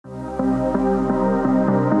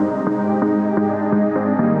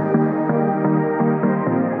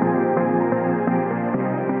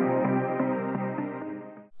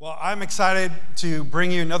I'm excited to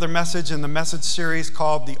bring you another message in the message series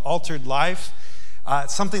called The Altered Life.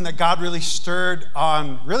 It's something that God really stirred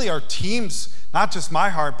on really our team's, not just my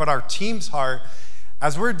heart, but our team's heart,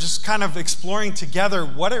 as we're just kind of exploring together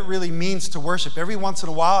what it really means to worship. Every once in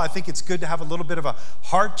a while, I think it's good to have a little bit of a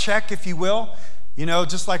heart check, if you will. You know,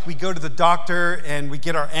 just like we go to the doctor and we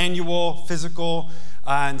get our annual physical,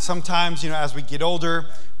 and sometimes, you know, as we get older,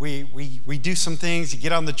 we do some things. You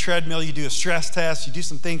get on the treadmill, you do a stress test, you do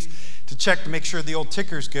some things to check to make sure the old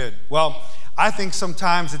ticker's good. Well, I think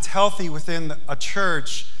sometimes it's healthy within a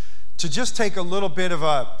church to just take a little bit of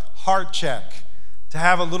a heart check, to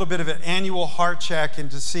have a little bit of an annual heart check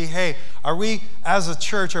and to see, hey, are we as a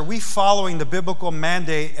church, are we following the biblical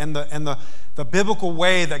mandate and the biblical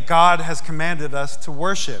way that God has commanded us to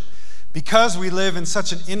worship? Because we live in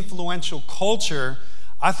such an influential culture,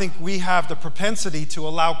 I think we have the propensity to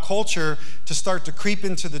allow culture to start to creep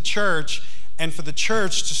into the church, and for the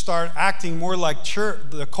church to start acting more like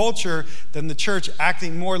the culture than the church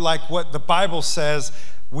acting more like what the Bible says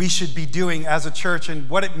we should be doing as a church and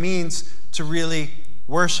what it means to really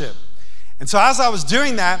worship. And so as I was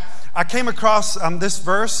doing that, I came across this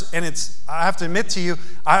verse, and I have to admit to you,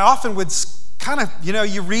 I often would kind of, you know,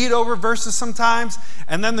 you read over verses sometimes,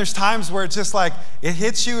 and then there's times where it's just like, it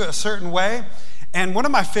hits you a certain way. And one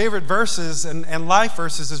of my favorite verses and life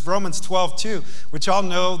verses is Romans 12:2, which y'all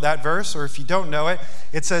know that verse, or if you don't know it,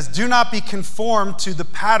 it says, "Do not be conformed to the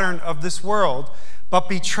pattern of this world, but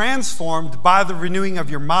be transformed by the renewing of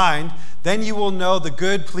your mind. Then you will know the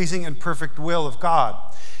good, pleasing, and perfect will of God."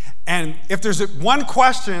 And if there's one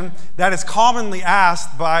question that is commonly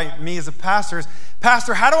asked by me as a pastor is,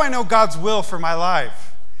 "Pastor, how do I know God's will for my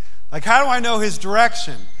life? Like, how do I know His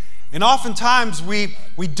direction?" And oftentimes we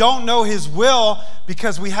don't know His will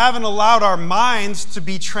because we haven't allowed our minds to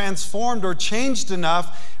be transformed or changed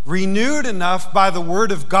enough, renewed enough by the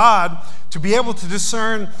Word of God to be able to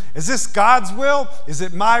discern, is this God's will? Is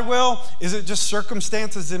it my will? Is it just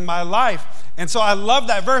circumstances in my life? And so I love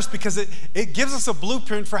that verse because it gives us a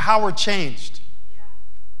blueprint for how we're changed,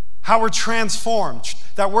 how we're transformed.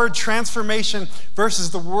 That word transformation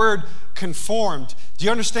versus the word conformed. Do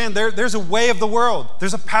you understand? There's a way of the world.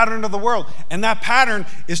 There's a pattern of the world. And that pattern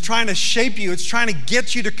is trying to shape you. It's trying to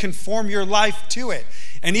get you to conform your life to it.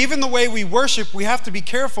 And even the way we worship, we have to be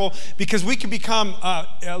careful because we can become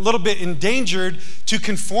a little bit endangered to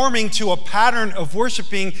conforming to a pattern of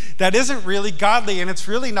worshiping that isn't really godly and it's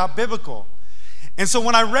really not biblical. And so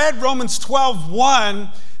when I read Romans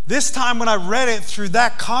 12:1, this time when I read it through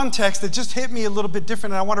that context, it just hit me a little bit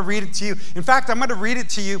different, and I want to read it to you. In fact, I'm going to read it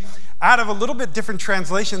to you out of a little bit different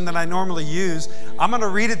translation than I normally use. I'm going to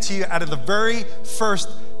read it to you out of the very first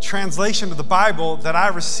translation of the Bible that I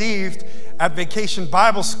received at Vacation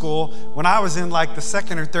Bible School when I was in like the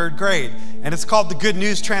second or third grade. And it's called the Good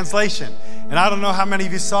News Translation. And I don't know how many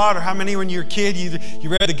of you saw it or how many when you were a kid you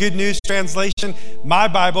read the Good News Translation. My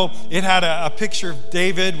Bible, it had a picture of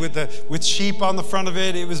David with sheep on the front of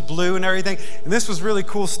it. It was blue and everything. And this was a really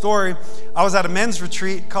cool story. I was at a men's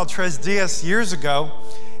retreat called Tres Dias years ago,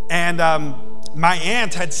 and my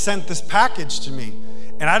aunt had sent this package to me.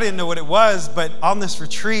 And I didn't know what it was, but on this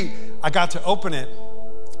retreat, I got to open it.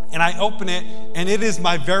 And I open it, and it is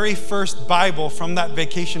my very first Bible from that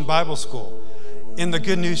Vacation Bible School in the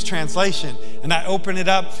Good News Translation. And I open it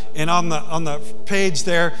up, and on the page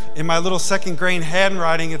there, in my little second grade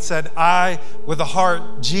handwriting, it said, "I with a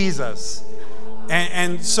heart, Jesus."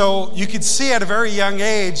 And so you could see at a very young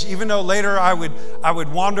age, even though later I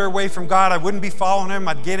would wander away from God, I wouldn't be following Him,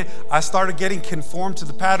 I started getting conformed to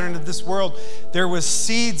the pattern of this world. There was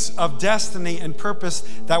seeds of destiny and purpose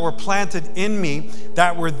that were planted in me,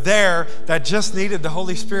 that were there, that just needed the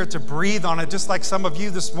Holy Spirit to breathe on it. Just like some of you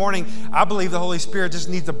this morning, I believe the Holy Spirit just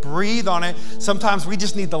needs to breathe on it. Sometimes we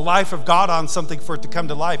just need the life of God on something for it to come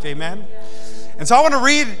to life, amen? And so I want to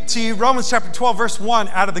read to you Romans chapter 12, verse 1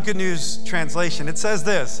 out of the Good News Translation. It says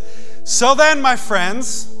this: "So then, my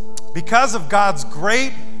friends, because of God's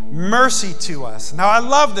great mercy to us." Now I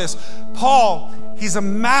love this. Paul, he's a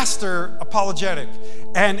master apologetic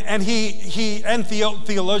and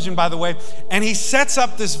theologian, by the way. And he sets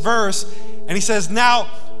up this verse and he says, now,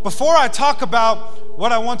 before I talk about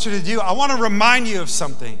what I want you to do, I want to remind you of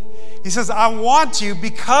something. He says, I want you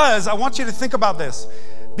to think about this.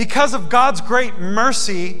 Because of God's great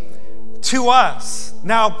mercy to us.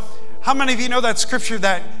 Now, how many of you know that scripture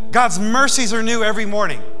that God's mercies are new every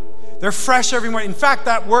morning? They're fresh every morning. In fact,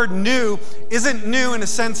 that word new isn't new in a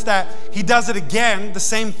sense that he does it again, the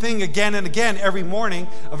same thing again and again every morning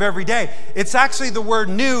of every day. It's actually the word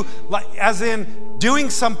new, like as in doing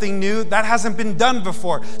something new that hasn't been done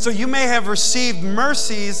before. So you may have received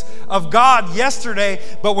mercies of God yesterday,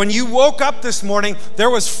 but when you woke up this morning, there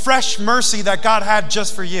was fresh mercy that God had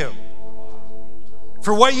just for you.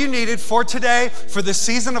 For what you needed for today, for the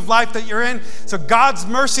season of life that you're in. So God's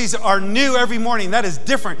mercies are new every morning. That is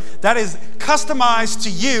different. That is customized to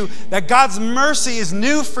you, that God's mercy is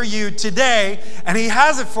new for you today, and he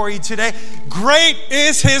has it for you today. Great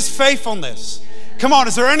is his faithfulness. Come on,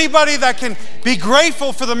 is there anybody that can be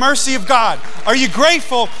grateful for the mercy of God? Are you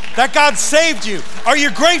grateful that God saved you? Are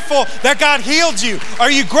you grateful that God healed you?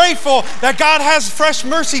 Are you grateful that God has fresh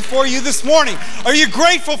mercy for you this morning? Are you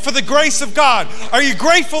grateful for the grace of God? Are you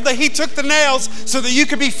grateful that he took the nails so that you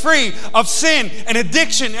could be free of sin and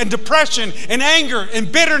addiction and depression and anger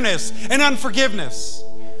and bitterness and unforgiveness?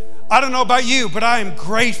 I don't know about you, but I am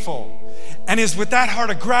grateful. And it's with that heart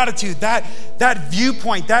of gratitude, that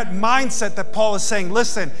viewpoint, that mindset that Paul is saying,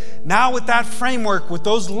 listen, now with that framework, with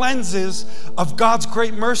those lenses of God's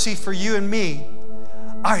great mercy for you and me,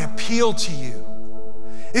 I appeal to you.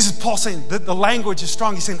 This is Paul saying, the language is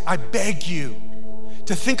strong. He's saying, I beg you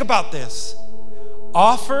to think about this.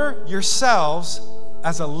 Offer yourselves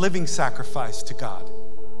as a living sacrifice to God.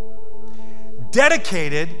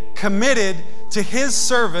 Dedicated, committed to his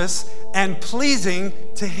service and pleasing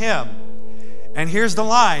to him. And here's the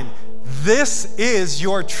line. This is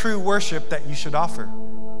your true worship that you should offer.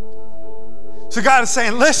 So God is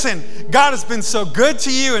saying, listen, God has been so good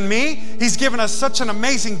to you and me. He's given us such an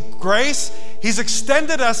amazing grace. He's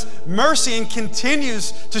extended us mercy and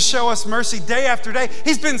continues to show us mercy day after day.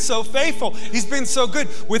 He's been so faithful. He's been so good.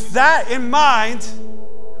 With that in mind,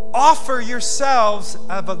 offer yourselves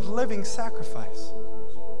as a living sacrifice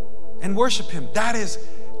and worship him. That is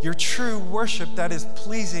your true worship that is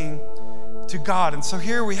pleasing to God. And so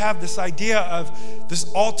here we have this idea of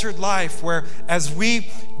this altered life where as we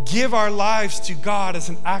give our lives to God as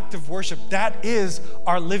an act of worship, that is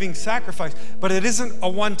our living sacrifice. But it isn't a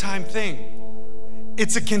one-time thing.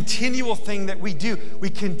 It's a continual thing that we do. We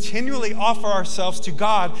continually offer ourselves to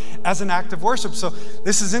God as an act of worship. So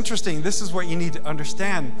this is interesting. This is what you need to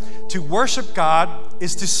understand. To worship God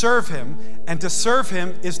is to serve him, and to serve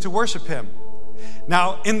him is to worship him.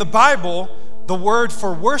 Now, in the Bible, the word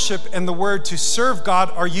for worship and the word to serve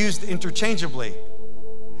God are used interchangeably.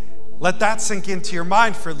 Let that sink into your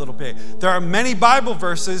mind for a little bit. There are many Bible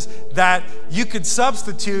verses that you could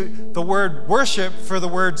substitute the word worship for the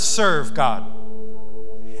word serve God.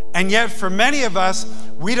 And yet for many of us,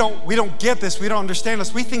 we don't get this. We don't understand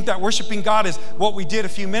this. We think that worshiping God is what we did a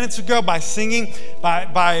few minutes ago by singing,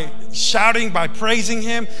 by shouting, by praising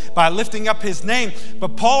him, by lifting up his name.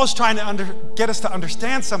 But Paul is trying to get us to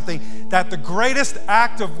understand something, that the greatest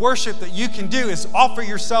act of worship that you can do is offer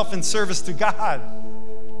yourself in service to God.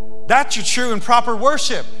 That's your true and proper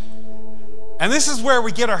worship. And this is where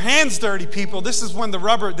we get our hands dirty, people. This is where the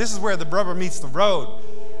rubber meets the road.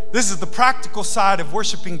 This is the practical side of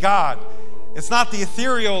worshiping God. It's not the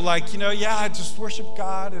ethereal, I just worship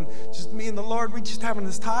God and just me and the Lord. We just having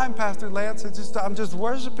this time, Pastor Lance. I'm just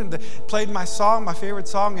worshiping. Played my song, my favorite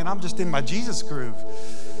song, and I'm just in my Jesus groove.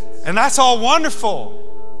 And that's all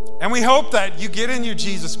wonderful. And we hope that you get in your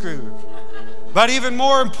Jesus groove. But even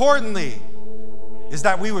more importantly is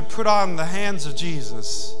that we would put on the hands of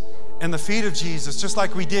Jesus and the feet of Jesus, just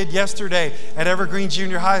like we did yesterday at Evergreen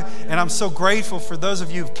Junior High. And I'm so grateful for those of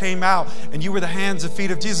you who came out and you were the hands and feet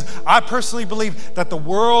of Jesus. I personally believe that the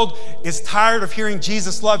world is tired of hearing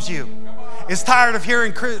Jesus loves you. It's tired of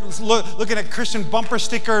looking at Christian bumper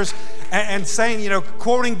stickers and saying,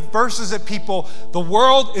 quoting verses at people. The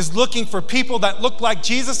world is looking for people that look like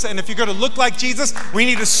Jesus. And if you're going to look like Jesus, we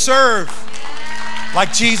need to serve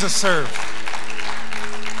like Jesus served.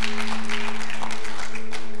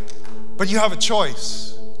 But you have a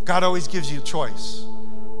choice. God always gives you a choice.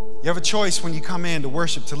 You have a choice when you come in to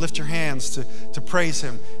worship, to lift your hands, to praise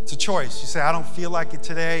him. It's a choice. You say, I don't feel like it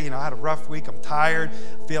today. I had a rough week. I'm tired.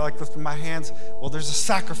 I feel like lifting my hands. Well, there's a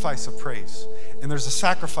sacrifice of praise, and there's a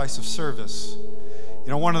sacrifice of service.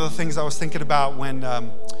 One of the things I was thinking about when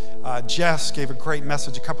Jess gave a great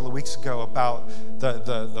message a couple of weeks ago about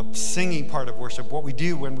the singing part of worship, what we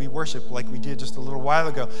do when we worship, like we did just a little while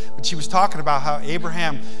ago. But she was talking about how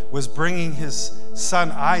Abraham was bringing his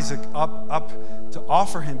son Isaac up to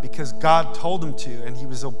offer him because God told him to, and he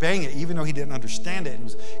was obeying it even though he didn't understand it and it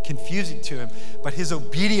was confusing to him. But his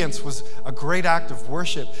obedience was a great act of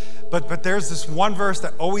worship. But there's this one verse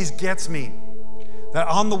that always gets me, that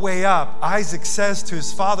on the way up, Isaac says to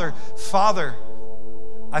his father, Father,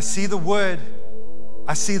 I see the wood,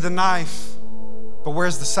 I see the knife, but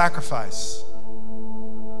where's the sacrifice?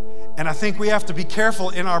 And I think we have to be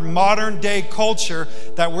careful in our modern day culture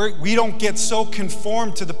that we don't get so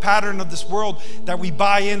conformed to the pattern of this world that we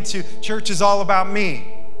buy into church is all about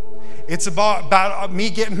me. It's about me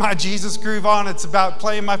getting my Jesus groove on. It's about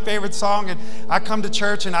playing my favorite song. And I come to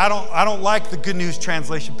church and I don't like the Good News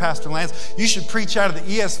translation, Pastor Lance. You should preach out of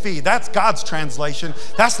the ESV. That's God's translation.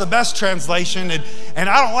 That's the best translation. And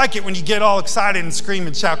I don't like it when you get all excited and scream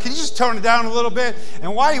and shout. Can you just tone it down a little bit?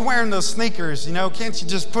 And why are you wearing those sneakers? Can't you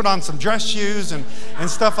just put on some dress shoes and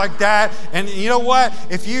stuff like that? And you know what?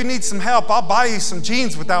 If you need some help, I'll buy you some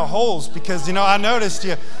jeans without holes because, I noticed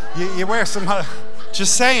you wear some...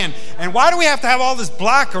 Just saying. And why do we have to have all this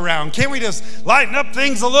black around? Can't we just lighten up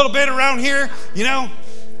things a little bit around here?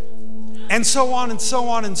 And so on and so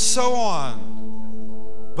on and so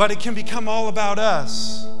on. But it can become all about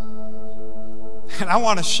us. And I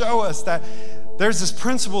want to show us that there's this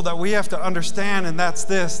principle that we have to understand, and that's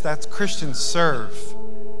Christians serve.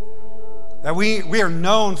 That we are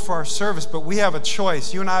known for our service, but we have a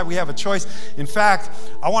choice. You and I, we have a choice. In fact,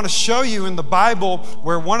 I want to show you in the Bible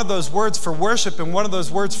where one of those words for worship and one of those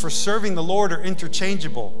words for serving the Lord are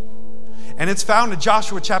interchangeable. And it's found in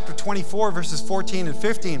Joshua chapter 24, verses 14 and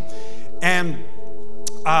 15. And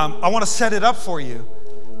I want to set it up for you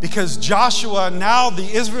because Joshua, now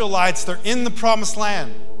the Israelites, they're in the promised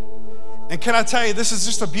land. And can I tell you, this is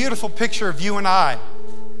just a beautiful picture of you and I.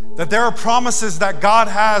 That there are promises that God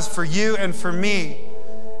has for you and for me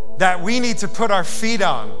that we need to put our feet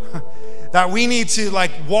on, that we need to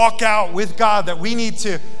walk out with God, that we need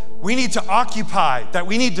to occupy, that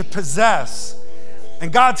we need to possess.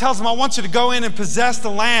 And God tells them, I want you to go in and possess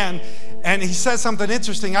the land. And he says something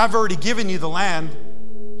interesting. I've already given you the land.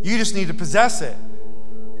 You just need to possess it.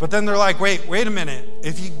 But then they're like, wait a minute.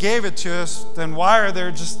 If you gave it to us, then why are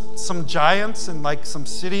there just some giants and some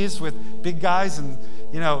cities with big guys and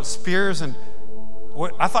spears and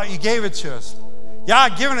what? I thought you gave it to us. Yeah,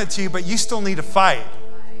 I've given it to you, but you still need to fight.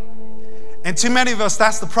 And too many of us,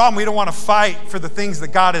 that's the problem. We don't want to fight for the things that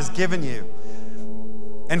God has given you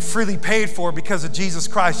and freely paid for because of Jesus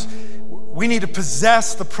Christ. We need to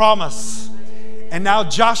possess the promise. And now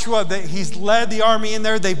Joshua, he's led the army in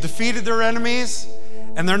there. They've defeated their enemies.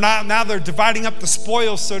 And they're dividing up the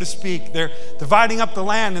spoils, so to speak. They're dividing up the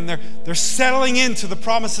land and they're settling into the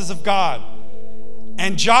promises of God.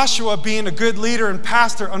 And Joshua, being a good leader and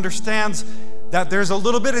pastor, understands that there's a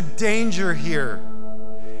little bit of danger here.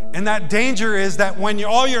 And that danger is that when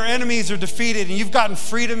all your enemies are defeated and you've gotten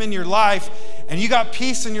freedom in your life and you got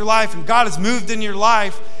peace in your life and God has moved in your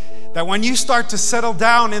life, that when you start to settle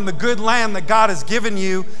down in the good land that God has given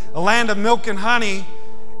you, a land of milk and honey,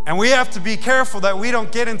 and we have to be careful that we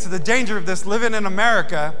don't get into the danger of this living in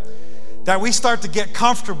America, that we start to get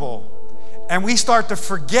comfortable and we start to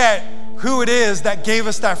forget who it is that gave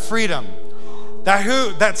us that freedom,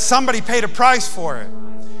 that somebody paid a price for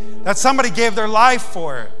it, that somebody gave their life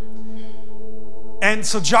for it. And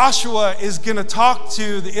so Joshua is going to talk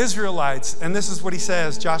to the Israelites, and this is what he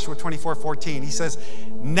says, Joshua 24:14. He says,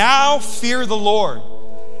 now fear the Lord.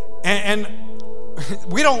 And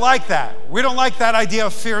we don't like that. We don't like that idea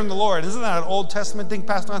of fearing the Lord. Isn't that an Old Testament thing,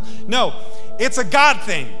 Pastor? No, it's a God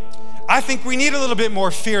thing. I think we need a little bit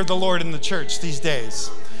more fear of the Lord in the church these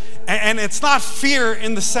days. And it's not fear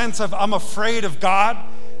in the sense of I'm afraid of God.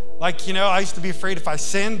 I used to be afraid if I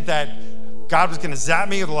sinned that God was going to zap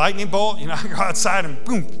me with a lightning bolt. I go outside and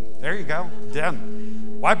boom, there you go,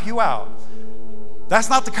 done. Wipe you out. That's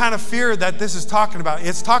not the kind of fear that this is talking about.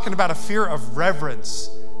 It's talking about a fear of reverence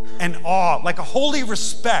and awe, like a holy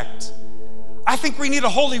respect. I think we need a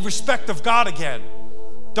holy respect of God again.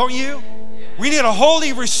 Don't you? We need a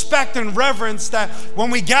holy respect and reverence that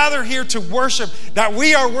when we gather here to worship, that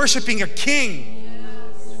we are worshiping a king.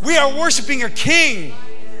 We are worshiping a king.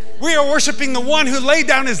 We are worshiping the one who laid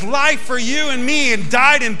down his life for you and me and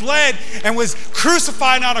died and bled and was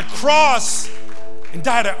crucified on a cross and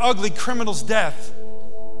died an ugly criminal's death.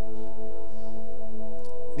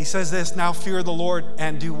 And he says this, now fear the Lord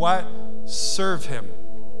and do what? Serve him.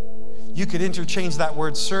 You could interchange that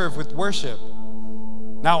word serve with worship.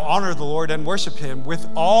 Now honor the Lord and worship him with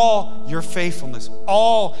all your faithfulness,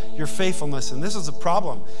 all your faithfulness. And this is a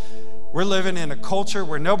problem. We're living in a culture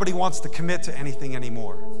where nobody wants to commit to anything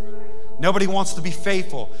anymore. Nobody wants to be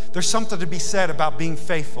faithful. There's something to be said about being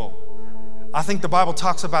faithful. I think the Bible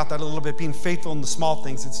talks about that a little bit, being faithful in the small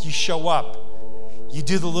things. It's you show up. You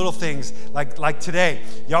do the little things. Like today,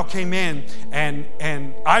 y'all came in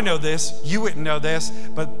and I know this, you wouldn't know this,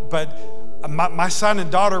 but my son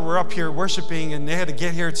and daughter were up here worshiping and they had to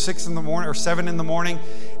get here at 6 in the morning or 7 in the morning.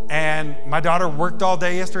 And my daughter worked all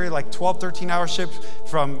day yesterday, like 12, 13-hour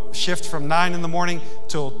shift from 9 in the morning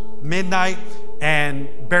till midnight, and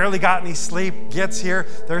barely got any sleep, gets here.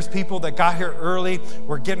 There's people that got here early.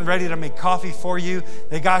 We're getting ready to make coffee for you.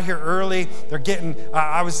 They got here early. They're getting,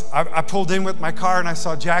 I pulled in with my car and I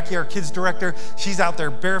saw Jackie, our kids director. She's out there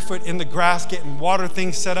barefoot in the grass, getting water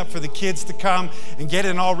things set up for the kids to come and get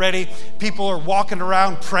in all ready. People are walking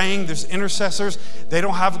around praying. There's intercessors. They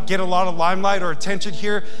don't get a lot of limelight or attention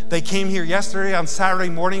here. They came here yesterday on Saturday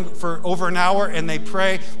morning for over an hour and they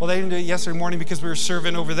pray. Well, they didn't do it yesterday morning because we were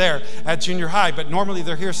serving over there at junior high. But normally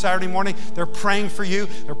they're here Saturday morning. They're praying for you.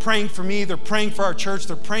 They're praying for me. They're praying for our church.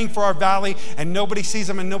 They're praying for our valley, and nobody sees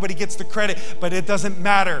them and nobody gets the credit. But it doesn't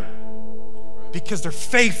matter because they're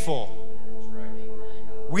faithful.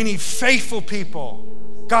 We need faithful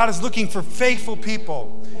people. God is looking for faithful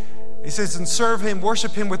people. He says, and serve him,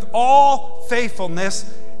 worship him with all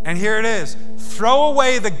faithfulness. And here it is. Throw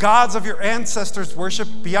away the gods of your ancestors' worship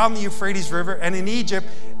beyond the Euphrates River and in Egypt,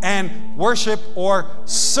 and worship or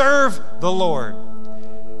serve the Lord.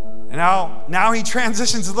 And now he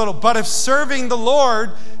transitions a little. But if serving the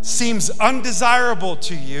Lord seems undesirable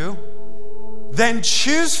to you, then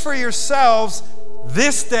choose for yourselves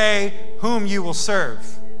this day whom you will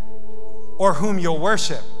serve or whom you'll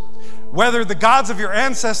worship. Whether the gods of your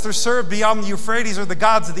ancestors served beyond the Euphrates or the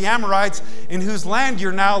gods of the Amorites in whose land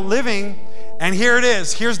you're now living. And here it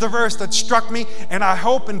is. Here's the verse that struck me, and I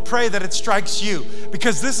hope and pray that it strikes you,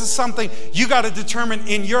 because this is something you got to determine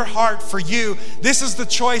in your heart for you. This is the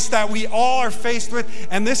choice that we all are faced with,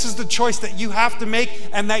 and this is the choice that you have to make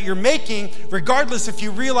and that you're making, regardless if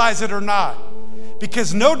you realize it or not.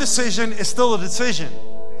 Because no decision is still a decision.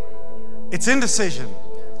 It's indecision.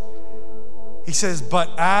 He says,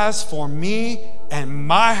 but as for me and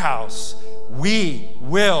my house, we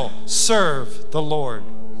will serve the Lord.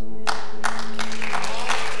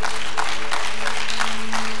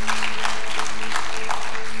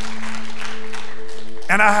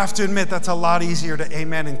 And I have to admit, that's a lot easier to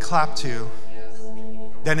amen and clap to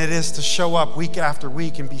than it is to show up week after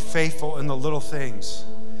week and be faithful in the little things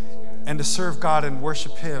and to serve God and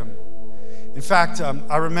worship him. In fact,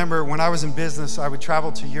 I remember when I was in business, I would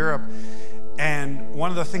travel to Europe, and one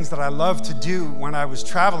of the things that I loved to do when I was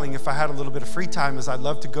traveling, if I had a little bit of free time, is I'd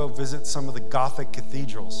love to go visit some of the Gothic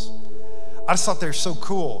cathedrals. I just thought they were so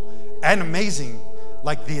cool and amazing,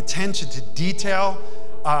 like the attention to detail,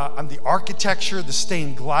 on the architecture, the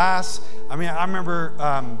stained glass. I mean, I remember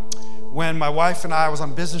when my wife and I was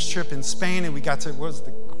on a business trip in Spain, and we got to, what was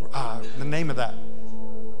the name of that?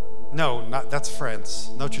 No, that's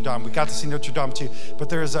France, Notre Dame. We got to see Notre Dame too. But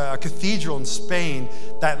there's a cathedral in Spain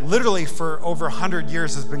that literally for over 100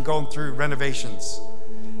 years has been going through renovations.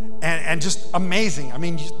 And just amazing. I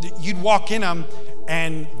mean, you'd walk in them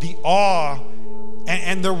and the awe,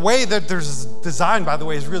 and the way that there's designed, by the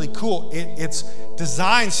way, is really cool. It's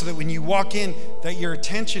designed so that when you walk in, that your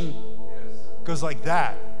attention goes like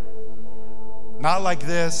that. Not like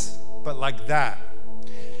this, but like that.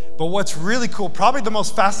 But what's really cool, probably the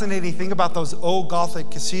most fascinating thing about those old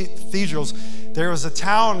Gothic cathedrals, there was a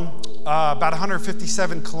town about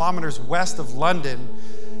 157 kilometers west of London.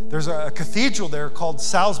 There's a cathedral there called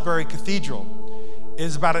Salisbury Cathedral. It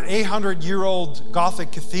is about an 800-year-old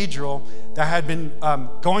Gothic cathedral that had been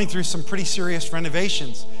going through some pretty serious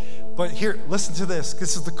renovations. But here, listen to this.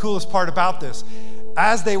 This is the coolest part about this.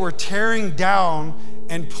 As they were tearing down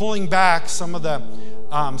and pulling back some of the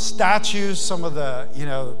statues, some of the,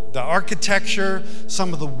 the architecture,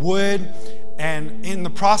 some of the wood, and in the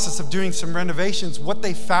process of doing some renovations, what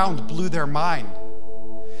they found blew their mind.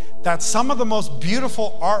 That some of the most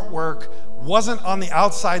beautiful artwork wasn't on the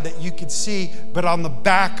outside that you could see, but on the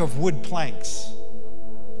back of wood planks.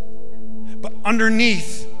 But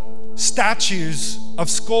underneath, statues of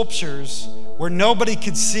sculptures where nobody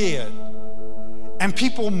could see it. And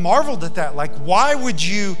people marveled at that. Like, why would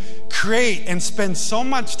you create and spend so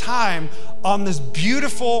much time on this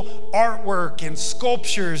beautiful artwork and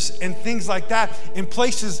sculptures and things like that in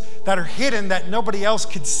places that are hidden that nobody else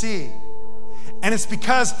could see? And it's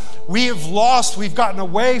because we've gotten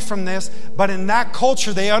away from this, but in that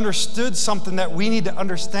culture, they understood something that we need to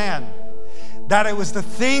understand. That it was the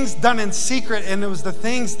things done in secret, and it was the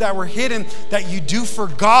things that were hidden that you do for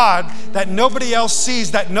God that nobody else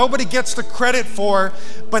sees, that nobody gets the credit for,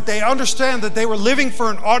 but they understand that they were living for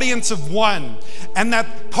an audience of one, and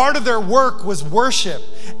that part of their work was worship.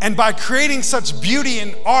 And by creating such beauty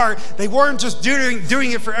and art, they weren't just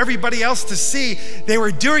doing it for everybody else to see, they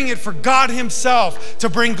were doing it for God himself, to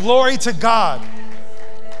bring glory to God.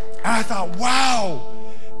 And I thought, wow,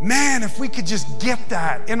 man, if we could just get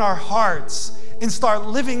that in our hearts and start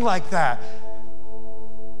living like that.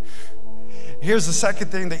 Here's the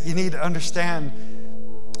second thing that you need to understand,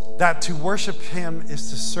 that to worship him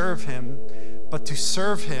is to serve him, but to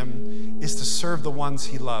serve him is to serve the ones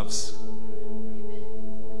he loves.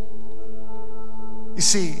 You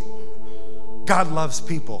see, God loves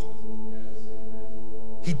people.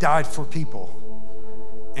 He died for people.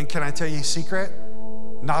 And can I tell you a secret?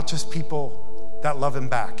 Not just people that love him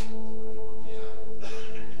back.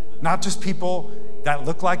 Not just people that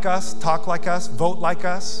look like us, talk like us, vote like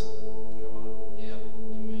us,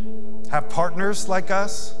 have partners like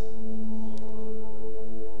us,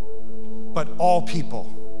 but all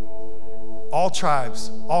people, all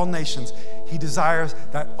tribes, all nations. He desires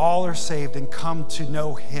that all are saved and come to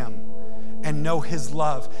know him and know his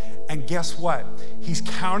love. And guess what? He's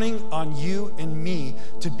counting on you and me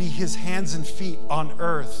to be his hands and feet on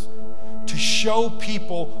earth, to show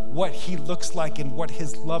people what he looks like and what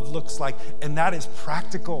his love looks like. And that is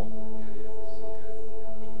practical.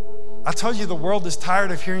 I tell you, the world is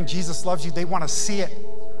tired of hearing Jesus loves you. They want to see it.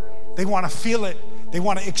 They want to feel it. They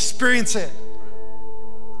want to experience it.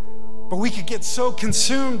 But we could get so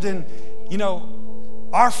consumed in,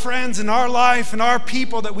 our friends and our life and our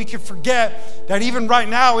people that we could forget that even right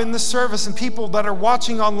now in this service and people that are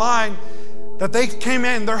watching online, that they came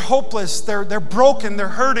in, they're hopeless, they're broken, they're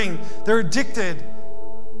hurting, they're addicted.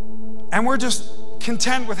 And we're just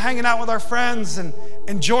content with hanging out with our friends and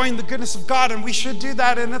enjoying the goodness of God, and we should do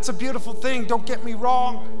that, and it's a beautiful thing, don't get me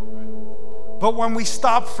wrong. But when we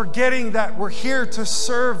stop forgetting that we're here to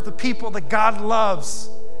serve the people that God loves,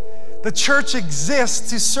 the church exists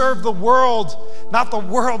to serve the world, not the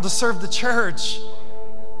world to serve the church.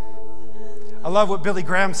 I love what Billy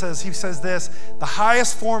Graham says. He says this: the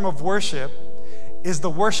highest form of worship is the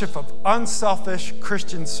worship of unselfish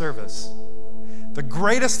Christian service. The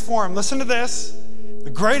greatest form, listen to this, the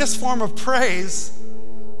greatest form of praise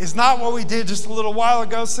is not what we did just a little while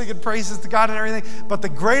ago, singing praises to God and everything, but the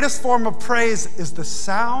greatest form of praise is the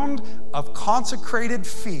sound of consecrated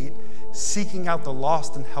feet seeking out the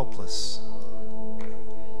lost and helpless.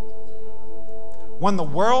 When the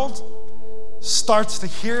world starts to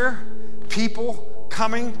hear people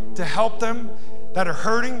coming to help them that are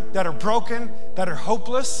hurting, that are broken, that are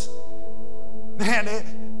hopeless, man,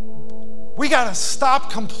 we got to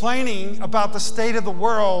stop complaining about the state of the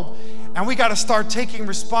world, and we got to start taking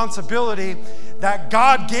responsibility that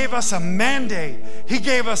God gave us a mandate. He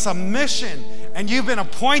gave us a mission, and you've been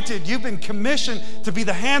appointed, you've been commissioned to be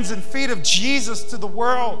the hands and feet of Jesus to the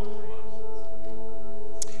world.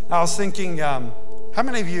 I was thinking, how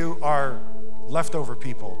many of you are leftover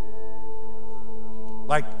people?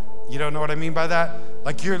 Like, you don't know what I mean by that?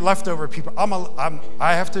 Like, you're leftover people.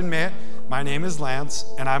 I have to admit, my name is Lance,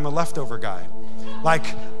 and I'm a leftover guy.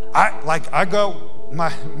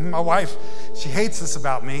 My wife, she hates this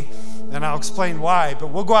about me, and I'll explain why, but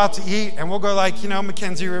we'll go out to eat, and we'll go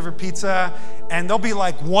Mackenzie River Pizza, and there'll be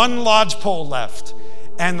like one lodge pole left.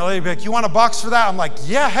 And the lady will be like, you want a box for that? I'm like,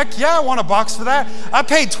 yeah, heck yeah, I want a box for that. I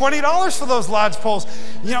paid $20 for those lodge poles.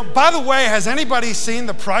 By the way, has anybody seen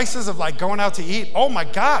the prices of going out to eat? Oh my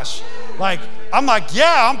gosh. I'm like,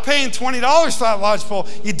 yeah, I'm paying $20 for that lodge pole.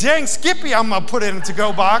 You dang Skippy, I'm gonna put it in a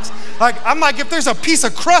to-go box. I'm like, if there's a piece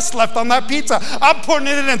of crust left on that pizza, I'm putting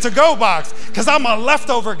it in a to-go box because I'm a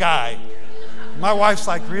leftover guy. My wife's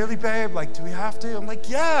like, really, babe? Do we have to? I'm like,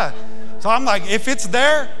 yeah. So I'm like, if it's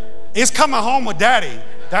there, it's coming home with Daddy.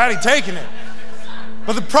 Daddy taking it.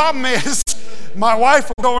 But the problem is, my wife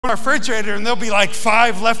will go in our refrigerator and there'll be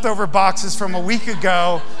 5 leftover boxes from a week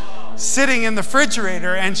ago sitting in the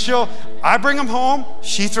refrigerator, and I bring them home,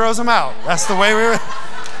 she throws them out. That's the way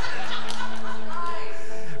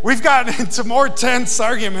we've gotten into more tense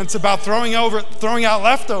arguments about throwing out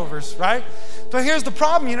leftovers, right? But here's the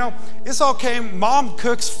problem, it's okay. Mom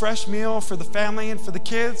cooks fresh meal for the family and for the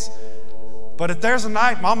kids. But if there's a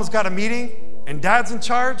night Mama's got a meeting and Dad's in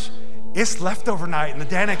charge, it's leftover night in the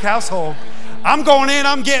Danek household. I'm going in,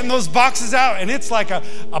 I'm getting those boxes out, and it's like a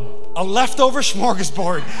leftover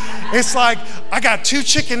smorgasbord. It's like, I got 2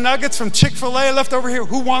 chicken nuggets from Chick-fil-A left over here.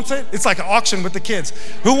 Who wants it? It's like an auction with the kids.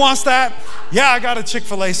 Who wants that? Yeah, I got a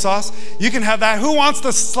Chick-fil-A sauce. You can have that. Who wants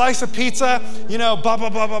the slice of pizza? Blah, blah,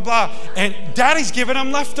 blah, blah, blah. And Daddy's giving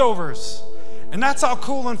them leftovers. And that's all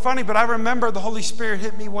cool and funny, but I remember the Holy Spirit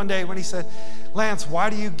hit me one day when he said, Lance, why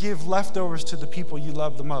do you give leftovers to the people you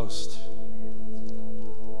love the most?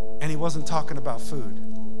 And he wasn't talking about food.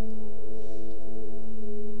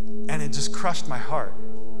 And it just crushed my heart.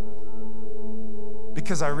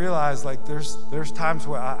 Because I realized there's times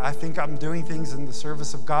where I think I'm doing things in the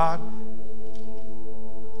service of God,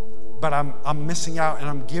 but I'm missing out, and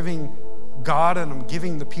I'm giving God and I'm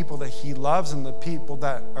giving the people that he loves and the people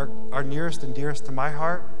that are nearest and dearest to my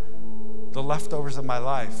heart the leftovers of my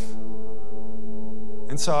life.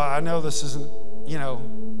 And so I know this isn't,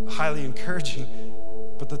 highly encouraging,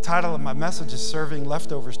 but the title of my message is Serving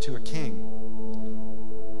Leftovers to a King.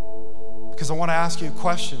 Because I want to ask you a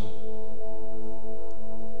question.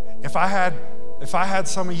 If I had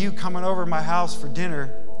some of you coming over to my house for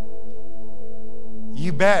dinner,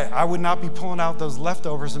 you bet I would not be pulling out those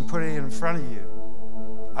leftovers and putting it in front of you.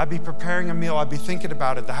 I'd be preparing a meal. I'd be thinking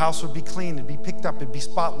about it. The house would be clean. It'd be picked up. It'd be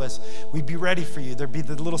spotless. We'd be ready for you. There'd be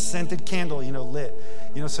the little scented candle, lit,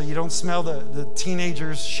 so you don't smell the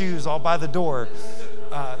teenager's shoes all by the door.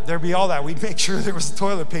 There'd be all that. We'd make sure there was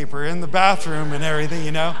toilet paper in the bathroom and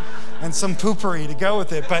everything, and some poopery to go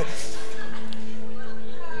with it. But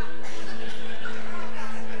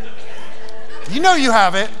you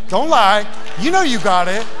have it. Don't lie. You got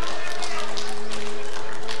it.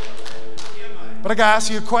 But I gotta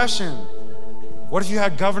ask you a question. What if you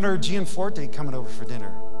had Governor Gianforte coming over for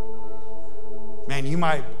dinner? Man, you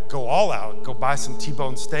might go all out, go buy some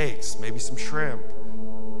T-bone steaks, maybe some shrimp.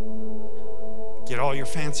 Get all your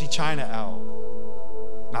fancy china out.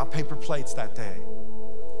 Not paper plates that day.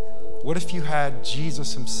 What if you had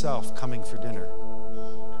Jesus himself coming for dinner?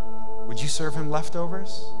 Would you serve him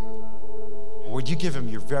leftovers? Or would you give him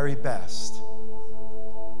your very best?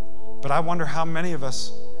 But I wonder how many of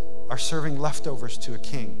us are serving leftovers to a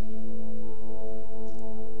king.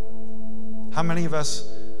 How many of us,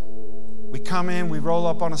 we come in, we roll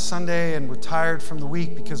up on a Sunday and we're tired from the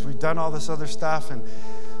week because we've done all this other stuff, and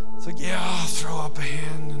it's like, yeah, I'll throw up a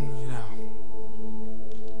hand and,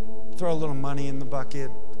 throw a little money in the bucket.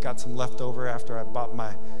 Got some leftover after I bought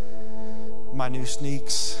my new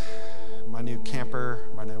sneaks, my new camper,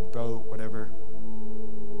 my new boat, whatever.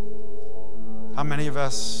 How many of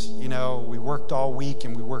us, we worked all week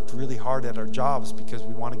and we worked really hard at our jobs because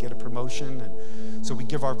we want to get a promotion, and so we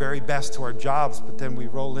give our very best to our jobs, but then we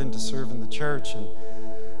roll in to serve in the church, and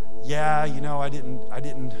I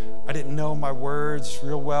didn't know my words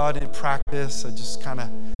real well. I didn't practice. I just kind of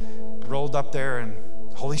rolled up there and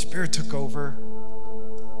the Holy Spirit took over.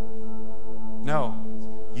 No,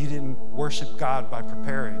 you didn't worship God by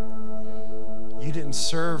preparing. You didn't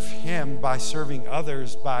serve him by serving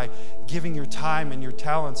others, by giving your time and your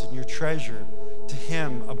talents and your treasure to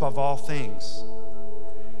him above all things.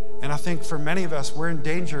 And I think for many of us, we're in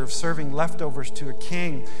danger of serving leftovers to a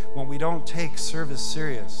king when we don't take service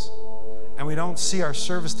serious. And we don't see our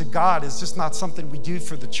service to God as just not something we do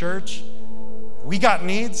for the church. We got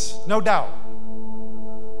needs, no doubt.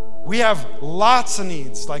 We have lots of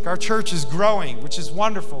needs. Like, our church is growing, which is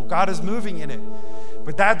wonderful. God is moving in it.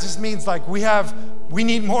 But that just means we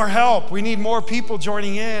need more help. We need more people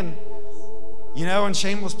joining in. And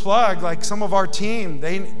shameless plug, like some of our team,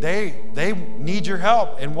 they need your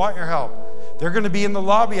help and want your help. They're going to be in the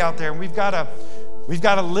lobby out there, and we've got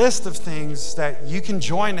a list of things that you can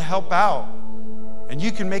join to help out. And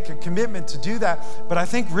you can make a commitment to do that. But I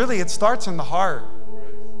think really it starts in the heart.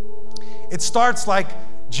 It starts like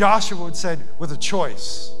Joshua would said, with a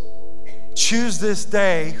choice. Choose this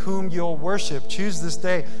day whom you'll worship. Choose this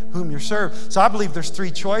day whom you serve. So I believe there's 3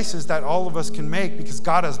 choices that all of us can make because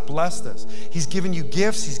God has blessed us. He's given you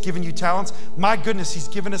gifts. He's given you talents. My goodness, he's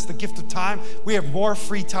given us the gift of time. We have more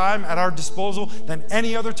free time at our disposal than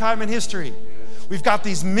any other time in history. We've got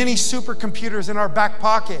these mini supercomputers in our back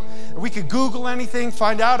pocket. We could Google anything,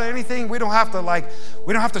 find out anything. We don't have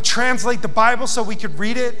to translate the Bible so we could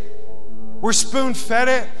read it. We're spoon-fed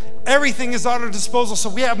it. Everything is at our disposal. So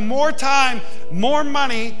we have more time, more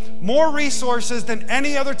money, more resources than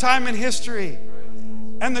any other time in history.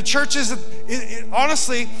 And the church is,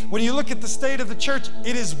 honestly, when you look at the state of the church,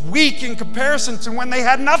 it is weak in comparison to when they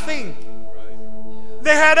had nothing.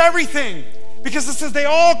 They had everything. Because it says they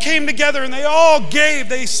all came together and they all gave.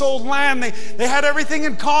 They sold land. They had everything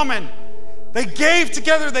in common. They gave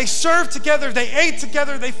together. They served together. They ate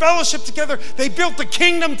together. They fellowshiped together. They built the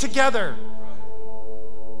kingdom together.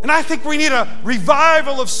 And I think we need a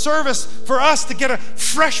revival of service for us to get a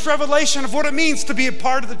fresh revelation of what it means to be a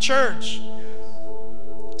part of the church,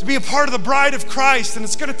 to be a part of the bride of Christ. And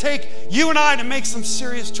it's going to take you and I to make some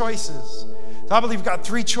serious choices. So I believe we've got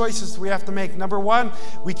 3 choices we have to make. Number 1,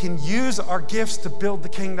 we can use our gifts to build the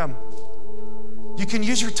kingdom. You can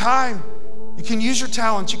use your time. You can use your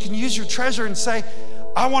talents. You can use your treasure and say,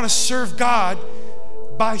 I want to serve God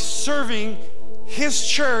by serving his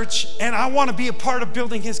church, and I want to be a part of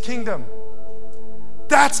building his kingdom.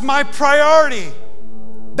 That's my priority.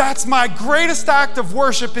 That's my greatest act of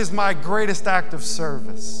worship, is my greatest act of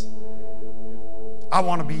service. I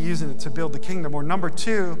want to be using it to build the kingdom. Or number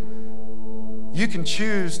 2, you can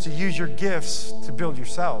choose to use your gifts to build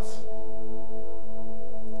yourself.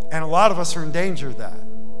 And a lot of us are in danger of that.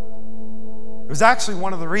 was actually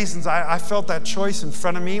one of the reasons I felt that choice in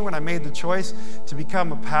front of me when I made the choice to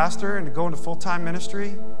become a pastor and to go into full-time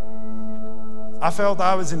ministry. I felt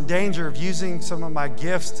I was in danger of using some of my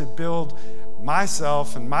gifts to build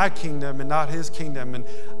myself and my kingdom and not his kingdom. And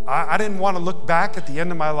I didn't want to look back at the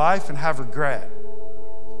end of my life and have regret,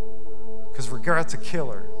 because regret's a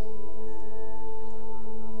killer.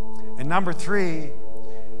 And number 3,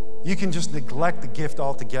 you can just neglect the gift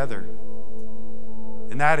altogether.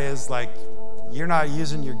 And that is like, you're not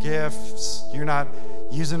using your gifts, you're not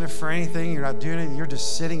using it for anything, you're not doing it, you're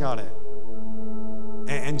just sitting on it.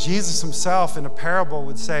 And Jesus himself in a parable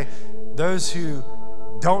would say, those who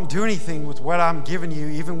don't do anything with what I'm giving you,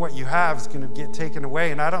 even what you have, is going to get taken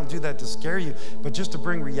away. And I don't do that to scare you, but just to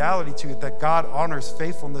bring reality to it, that God honors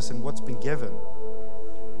faithfulness in what's been given.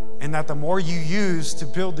 And that the more you use to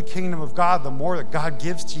build the kingdom of God, the more that God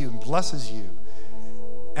gives to you and blesses you.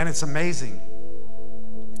 And it's amazing.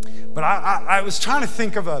 But I was trying to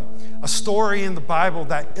think of a story in the Bible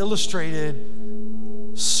that illustrated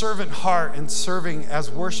servant heart and serving as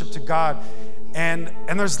worship to God. And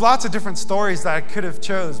there's lots of different stories that I could have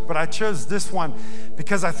chose, but I chose this one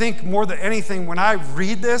because I think more than anything, when I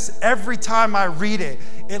read this, every time I read it,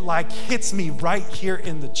 it like hits me right here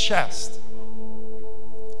in the chest.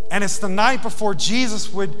 And it's the night before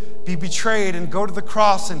Jesus would be betrayed and go to the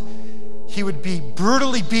cross, and he would be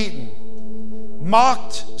brutally beaten,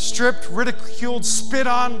 mocked, stripped, ridiculed, spit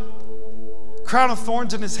on, crown of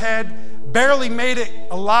thorns in his head, barely made it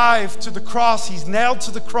alive to the cross. He's nailed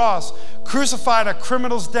to the cross, crucified a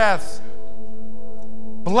criminal's death,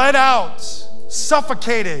 bled out,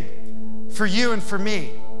 suffocated for you and for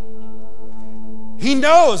me. He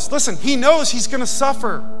knows, listen, he knows he's going to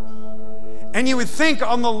suffer. And you would think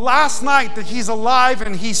on the last night that he's alive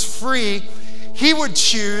and he's free, he would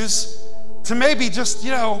choose to maybe just,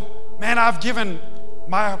 man, I've given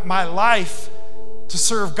my life to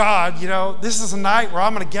serve God. This is a night where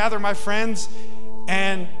I'm going to gather my friends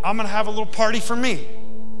and I'm going to have a little party for me.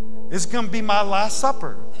 This is going to be my last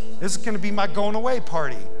supper. This is going to be my going away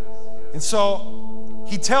party. And so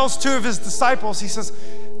he tells 2 of his disciples, he says,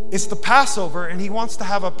 it's the Passover, and he wants to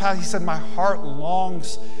have he said, my heart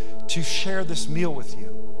longs to share this meal with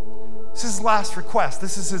you. This is his last request.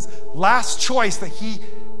 This is his last choice, that he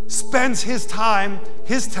spends his time,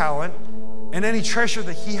 his talent, and any treasure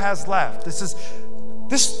that he has left.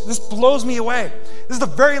 This blows me away. This is the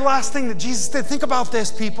very last thing that Jesus did. Think about this,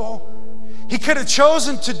 people. He could have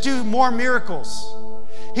chosen to do more miracles.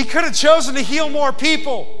 He could have chosen to heal more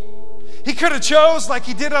people. He could have chose, like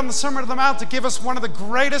he did on the Sermon on the Mount, to give us one of the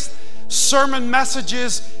greatest sermon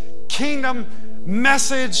messages, kingdom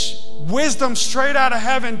message, wisdom straight out of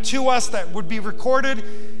heaven to us that would be recorded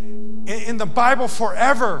in the Bible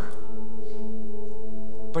forever.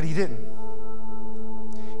 But he didn't.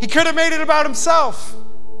 He could have made it about himself,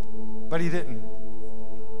 but he didn't.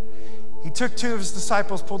 He took 2 of his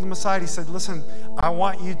disciples, pulled them aside. He said, listen, I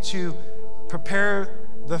want you to prepare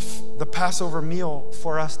the Passover meal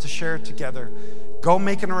for us to share together. Go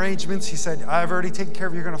making arrangements. He said, I've already taken care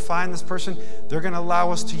of, you're going to find this person. They're going to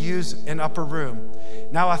allow us to use an upper room.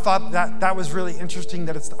 Now, I thought that was really interesting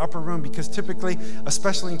that it's the upper room, because typically,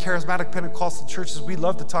 especially in charismatic Pentecostal churches, we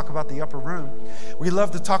love to talk about the upper room. We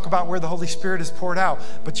love to talk about where the Holy Spirit is poured out.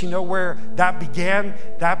 But you know where that began?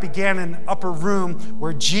 That began in an upper room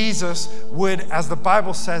where Jesus would, as the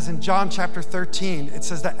Bible says in John chapter 13, it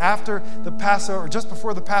says that after the Passover, just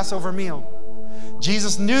before the Passover meal,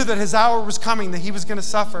 Jesus knew that his hour was coming, that he was going to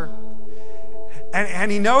suffer.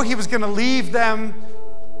 And he knew he was going to leave them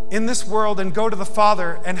in this world and go to the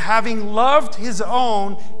Father. And having loved his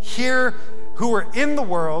own here who were in the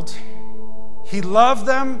world, he loved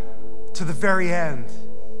them to the very end.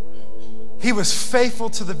 He was faithful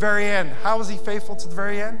to the very end. How was he faithful to the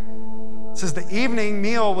very end? It says the evening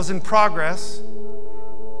meal was in progress,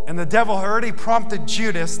 and the devil had already prompted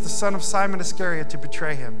Judas, the son of Simon Iscariot, to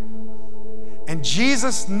betray him. And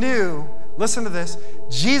Jesus knew, listen to this,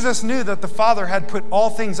 Jesus knew that the Father had put all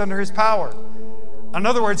things under his power. In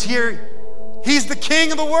other words, here, he's the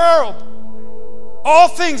king of the world. All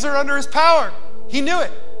things are under his power. He knew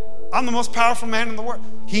it. I'm the most powerful man in the world.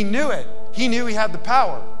 He knew it. He knew he had the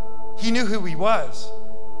power. He knew who he was.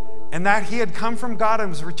 And that he had come from God and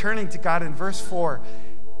was returning to God in verse 4.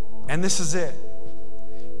 And this is it.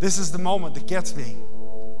 This is the moment that gets me.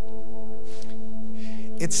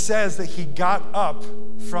 It says that he got up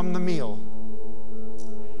from the meal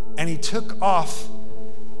and he took off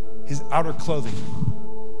his outer clothing.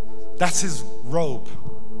 That's his robe.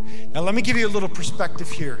 Now let me give you a little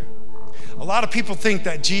perspective here. A lot of people think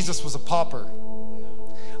that Jesus was a pauper.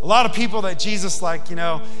 A lot of people that Jesus,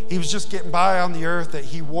 he was just getting by on the earth, that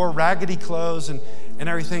he wore raggedy clothes and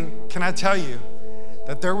everything. Can I tell you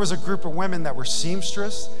that there was a group of women that were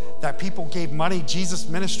seamstress, that people gave money. Jesus'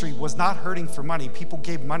 ministry was not hurting for money. People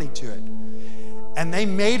gave money to it. And they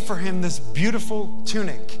made for him this beautiful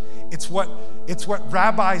tunic. It's what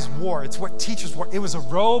rabbis wore. It's what teachers wore. It was a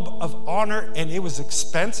robe of honor, and it was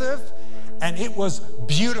expensive, and it was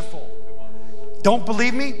beautiful. Don't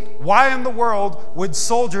believe me? Why in the world would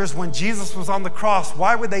soldiers, when Jesus was on the cross,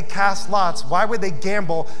 why would they cast lots? Why would they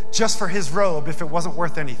gamble just for his robe if it wasn't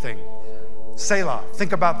worth anything? Selah.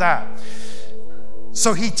 Think about that.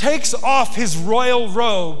 So he takes off his royal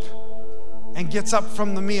robe and gets up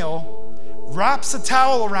from the meal, wraps a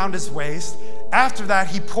towel around his waist. After that,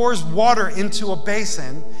 he pours water into a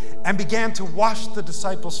basin and began to wash the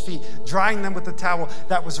disciples' feet, drying them with the towel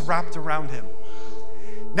that was wrapped around him.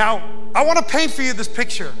 Now, I want to paint for you this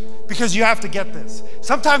picture because you have to get this.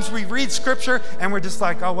 Sometimes we read scripture and we're just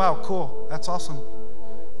like, oh, wow, cool. That's awesome.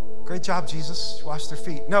 Great job, Jesus. You washed their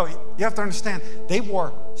feet. No, you have to understand, they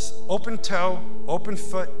wore open toe, open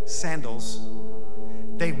foot sandals.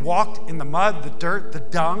 They walked in the mud, the dirt, the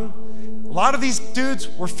dung. A lot of these dudes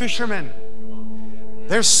were fishermen.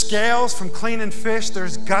 There's scales from cleaning fish.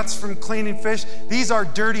 There's guts from cleaning fish. These are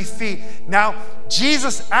dirty feet. Now,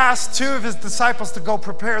 Jesus asked 2 of his disciples to go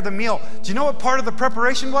prepare the meal. Do you know what part of the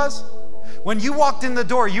preparation was? When you walked in the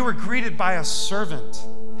door, you were greeted by a servant.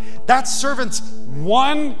 That servant's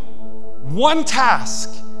one task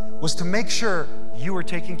was to make sure you were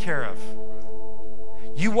taken care of.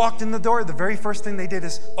 You walked in the door, the very first thing they did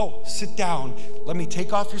is, oh, sit down. Let me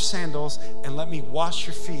take off your sandals and let me wash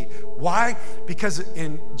your feet. Why? Because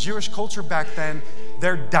in Jewish culture back then,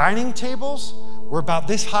 their dining tables were about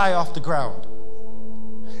this high off the ground.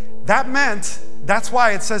 That's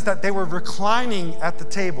why it says that they were reclining at the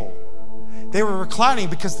table. They were reclining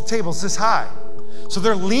because the table's this high. So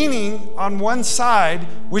they're leaning on one side,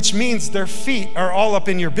 which means their feet are all up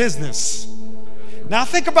in your business. Now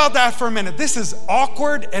think about that for a minute. This is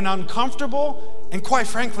awkward and uncomfortable and, quite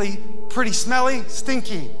frankly, pretty smelly,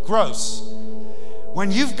 stinky, gross. When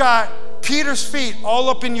you've got Peter's feet all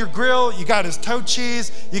up in your grill, you got his toe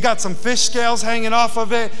cheese, you got some fish scales hanging off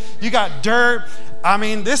of it, you got dirt. I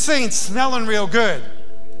mean, this ain't smelling real good.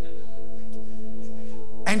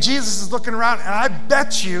 And Jesus is looking around, and I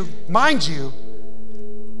bet you, mind you,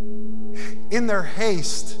 in their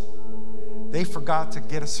haste, they forgot to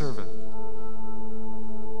get a servant.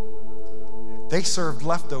 They served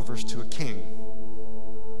leftovers to a king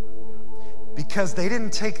because they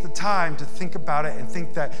didn't take the time to think about it and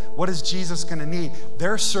think that, what is Jesus going to need?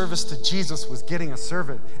 Their service to Jesus was getting a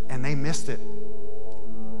servant, and they missed it.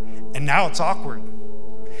 And now it's awkward.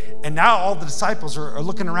 And now all the disciples are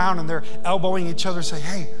looking around and they're elbowing each other, saying,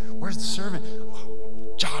 hey, where's the servant?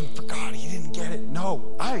 Oh, John forgot, he didn't get it.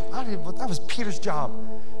 No, I didn't. That was Peter's job.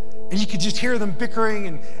 And you could just hear them bickering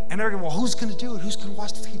and they're going, well, who's going to do it? Who's going to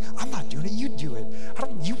wash the feet? I'm not doing it. You do it.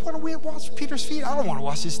 You want to wash Peter's feet? I don't want to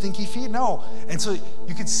wash his stinky feet. No. And so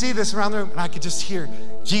you could see this around the room, and I could just hear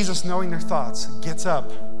Jesus, knowing their thoughts, gets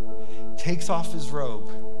up, takes off his robe,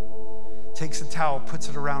 takes a towel, puts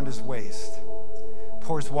it around his waist,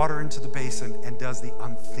 pours water into the basin, and does the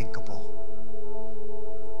unthinkable.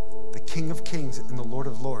 The King of Kings and the Lord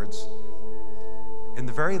of Lords, in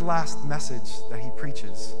the very last message that he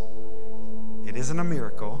preaches, it isn't a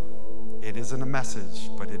miracle, it isn't a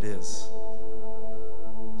message, but it is.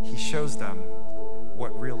 He shows them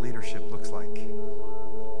what real leadership looks like.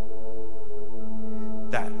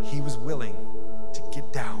 That he was willing to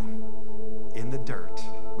get down in the dirt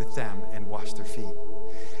with them and wash their feet.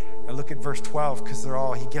 I look at verse 12 because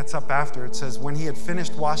he gets up after. It says, when he had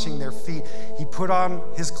finished washing their feet, he put on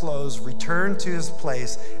his clothes, returned to his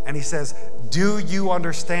place, and he says, do you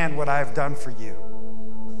understand what I have done for you?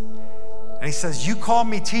 And he says, you call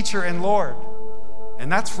me teacher and Lord.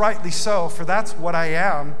 And that's rightly so, for that's what I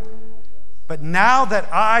am. But now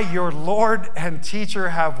that I, your Lord and teacher,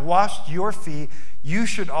 have washed your feet, you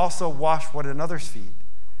should also wash one another's feet.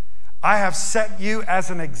 I have set you as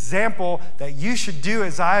an example that you should do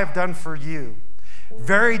as I have done for you.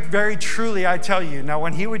 Very, very truly, I tell you. Now,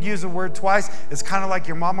 when he would use a word twice, it's kind of like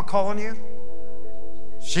your mama calling you.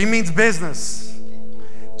 She means business.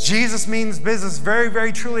 Jesus means business. Very,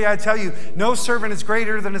 very truly, I tell you, no servant is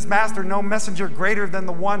greater than his master, no messenger greater than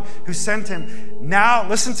the one who sent him. Now,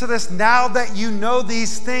 listen to this. Now that you know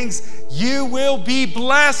these things, you will be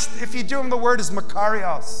blessed if you do them. The word is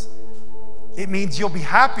makarios. It means you'll be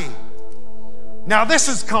happy. Now, this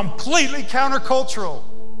is completely countercultural.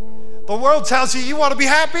 The world tells you, you want to be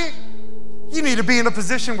happy? You need to be in a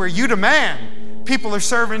position where you demand People are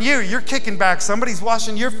serving you. You're kicking back. Somebody's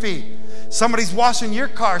washing your feet. Somebody's washing your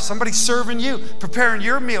car. Somebody's serving you, preparing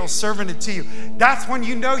your meals, serving it to you. That's when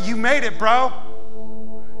you know you made it, bro.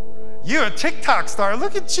 You're a TikTok star.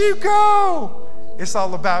 Look at you go. It's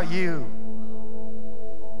all about you.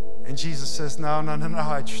 And Jesus says, no.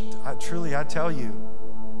 I truly tell you,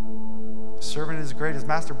 the servant is the greatest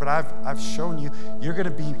master, but I've shown you, you're going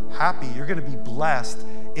to be happy. You're going to be blessed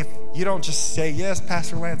if you don't just say, yes,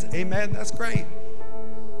 Pastor Lance, amen, that's great.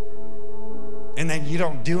 And then you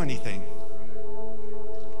don't do anything.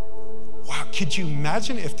 Wow, could you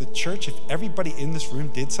imagine if the church, if everybody in this room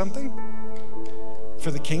did something for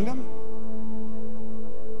the kingdom?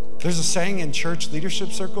 There's a saying in church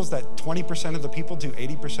leadership circles that 20% of the people do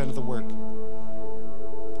 80% of the work.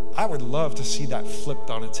 I would love to see that flipped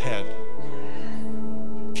on its head.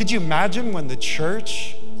 Could you imagine when the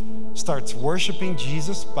church starts worshiping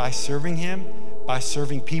Jesus by serving him, by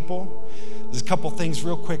serving people? There's a couple things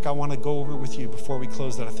real quick I want to go over with you before we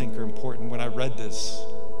close that I think are important. When I read this,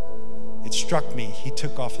 it struck me. He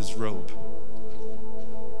took off his robe.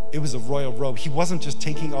 It was a royal robe. He wasn't just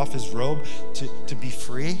taking off his robe to be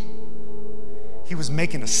free. He was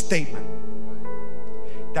making a statement.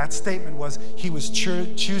 That statement was he was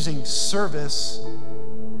choosing service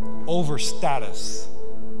over status.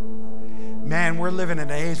 Man, we're living in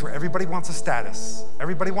an age where everybody wants a status.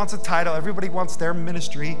 Everybody wants a title. Everybody wants their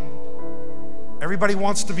ministry. Everybody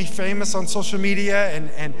wants to be famous on social media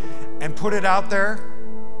and put it out there.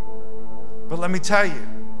 But let me tell you,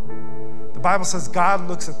 the Bible says God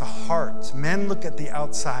looks at the heart. Men look at the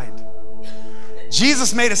outside.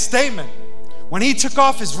 Jesus made a statement. When he took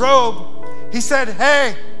off his robe, he said,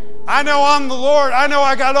 hey, I know I'm the Lord. I know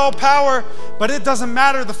I got all power, but it doesn't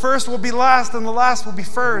matter. The first will be last and the last will be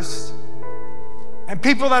first. And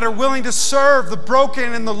people that are willing to serve the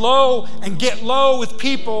broken and the low and get low with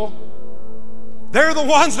people, they're the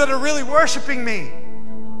ones that are really worshiping me.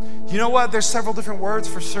 You know what? There's several different words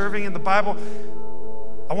for serving in the Bible.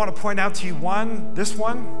 I want to point out to you this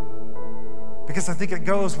one, because I think it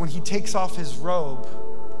goes when he takes off his robe.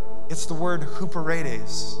 It's the word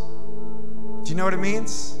huperetes. Do you know what it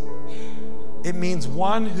means? It means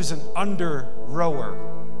one who's an under rower.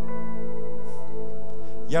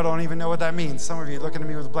 Y'all don't even know what that means. Some of you looking at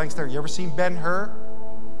me with a blank stare. You ever seen Ben-Hur?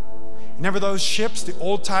 Remember those ships, the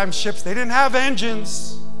old time ships? They didn't have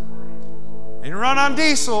engines. They didn't run on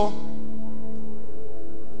diesel.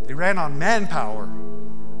 They ran on manpower.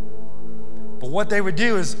 But what they would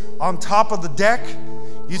do is on top of the deck,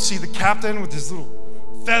 you'd see the captain with his little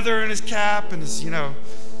feather in his cap and his,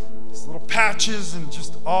 his little patches and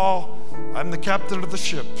just I'm the captain of the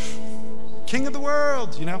ship. King of the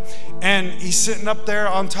world, And he's sitting up there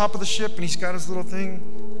on top of the ship and he's got his little thing.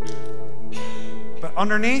 But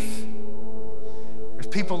underneath, there's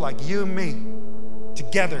people like you and me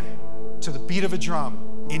together to the beat of a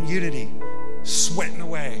drum in unity, sweating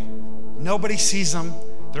away. Nobody sees them.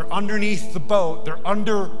 They're underneath the boat. They're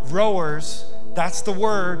under rowers. That's the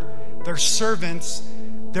word. They're servants.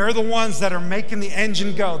 They're the ones that are making the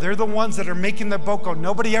engine go. They're the ones that are making the boat go.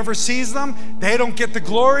 Nobody ever sees them. They don't get the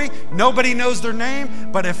glory. Nobody knows their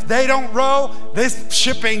name. But if they don't row, this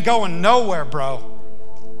ship ain't going nowhere, bro.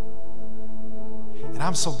 And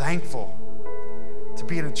I'm so thankful to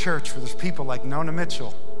be in a church where there's people like Nona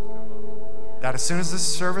Mitchell that as soon as this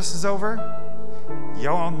service is over,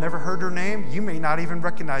 y'all never heard her name. You may not even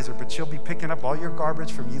recognize her, but she'll be picking up all your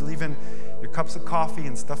garbage from you leaving your cups of coffee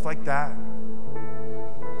and stuff like that.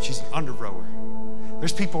 She's an under rower.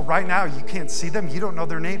 There's people right now, you can't see them, you don't know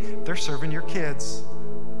their name, they're serving your kids.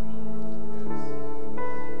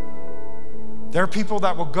 There are people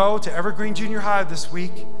that will go to Evergreen Junior High this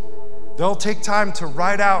week. They'll take time to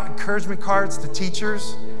write out encouragement cards to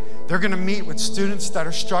teachers. They're gonna meet with students that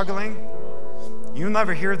are struggling. You'll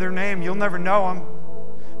never hear their name, you'll never know them.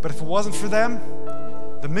 But if it wasn't for them,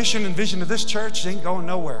 the mission and vision of this church ain't going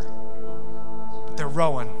nowhere. But they're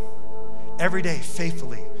rowing every day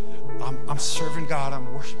faithfully. I'm serving God,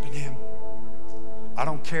 I'm worshiping him. I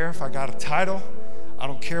don't care if I got a title. I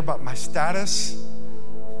don't care about my status.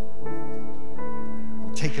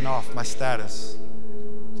 I'm taking off my status.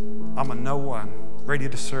 I'm a no one, ready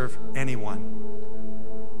to serve anyone.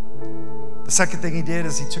 The second thing he did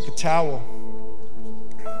is he took a towel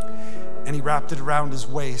and he wrapped it around his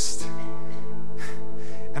waist.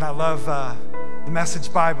 And I love the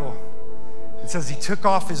Message Bible. It says he took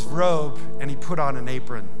off his robe and he put on an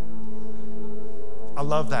apron. I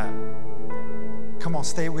love that. Come on,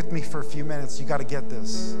 stay with me for a few minutes. You got to get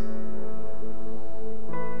this.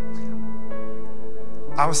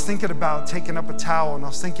 I was thinking about taking up a towel, and I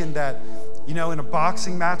was thinking that, in a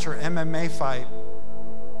boxing match or MMA fight,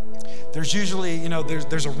 there's usually,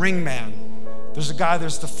 there's a ring man. There's a guy,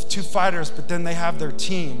 there's the two fighters, but then they have their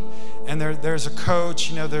team. And there's a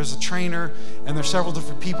coach, there's a trainer, and there's several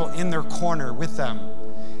different people in their corner with them.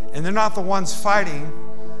 And they're not the ones fighting,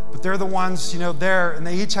 but they're the ones, there, and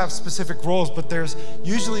they each have specific roles, but there's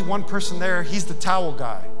usually one person there, he's the towel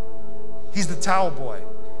guy. He's the towel boy.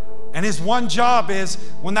 And his one job is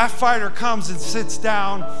when that fighter comes and sits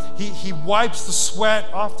down, he wipes the sweat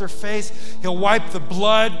off their face. He'll wipe the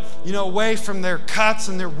blood, away from their cuts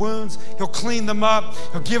and their wounds. He'll clean them up.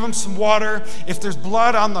 He'll give them some water. If there's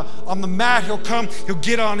blood on the mat, he'll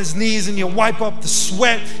get on his knees and he'll wipe up the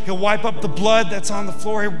sweat. He'll wipe up the blood that's on the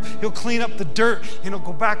floor. He'll clean up the dirt and he'll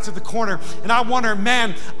go back to the corner. And I wonder,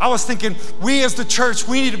 man, I was thinking, we as the church,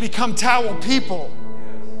 we need to become towel people.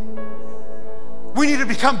 We need to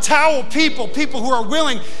become towel people who are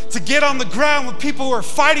willing to get on the ground with people who are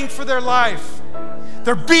fighting for their life.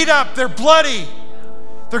 They're beat up, they're bloody,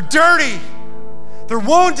 they're dirty, they're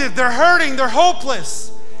wounded, they're hurting, they're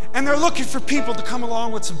hopeless. And they're looking for people to come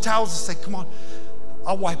along with some towels and say, come on,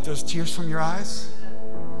 I'll wipe those tears from your eyes.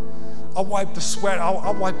 I'll wipe the sweat,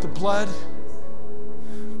 I'll wipe the blood.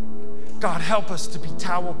 God, help us to be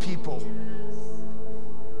towel people.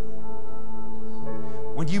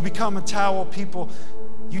 When you become a towel people,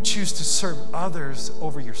 you choose to serve others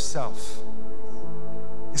over yourself.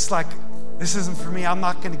 It's like, this isn't for me. I'm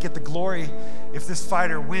not going to get the glory if this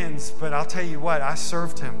fighter wins, but I'll tell you what, I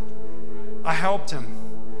served him. I helped him.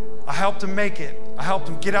 I helped him make it. I helped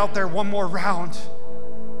him get out there one more round.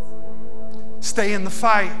 Stay in the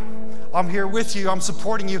fight. I'm here with you. I'm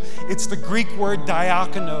supporting you. It's the Greek word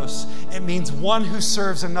diakonos. It means one who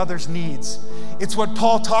serves another's needs. It's what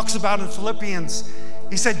Paul talks about in Philippians.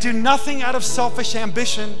 He said, do nothing out of selfish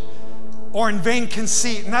ambition or in vain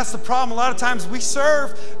conceit. And that's the problem. A lot of times we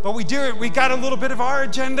serve, but we do it. We got a little bit of our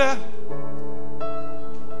agenda.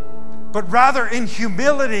 But rather in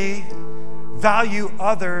humility, value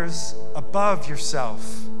others above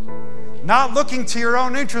yourself. Not looking to your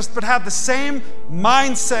own interest, but have the same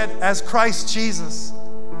mindset as Christ Jesus.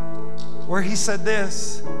 Where he said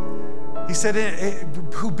this, he said,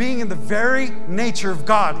 who being in the very nature of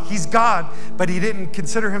God, he's God, but he didn't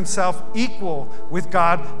consider himself equal with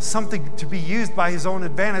God, something to be used by his own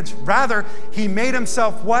advantage. Rather, he made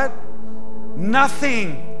himself what?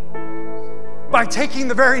 Nothing. By taking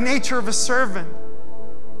the very nature of a servant,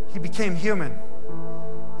 he became human.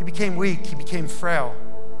 He became weak. He became frail,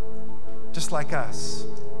 just like us.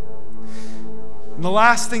 And the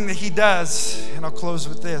last thing that he does, and I'll close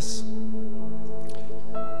with this,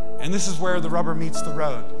 and this is where the rubber meets the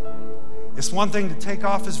road. It's one thing to take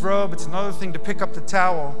off his robe. It's another thing to pick up the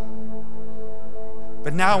towel.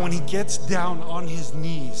 But now when he gets down on his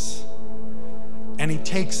knees and he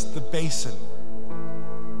takes the basin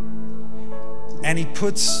and he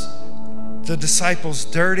puts the disciples'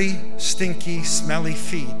 dirty, stinky, smelly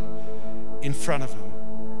feet in front of him.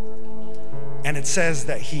 And it says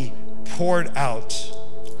that he poured out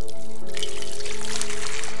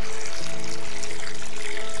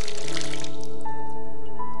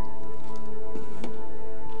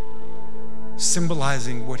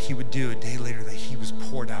symbolizing what he would do a day later, that he was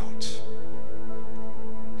poured out.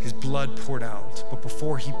 His blood poured out. But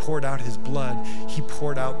before he poured out his blood, he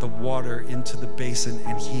poured out the water into the basin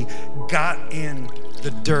and he got in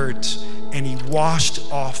the dirt and he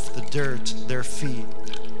washed off the dirt, their feet.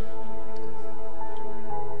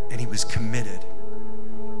 And he was committed.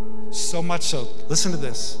 So much so, listen to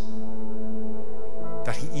this,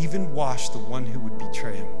 that he even washed the one who would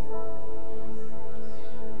betray him.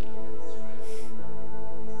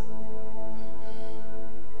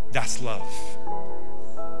 That's love.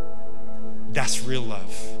 That's real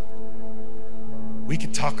love. We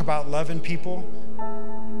could talk about loving people,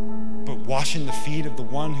 but washing the feet of the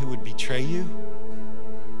one who would betray you,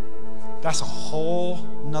 that's a whole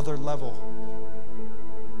nother level.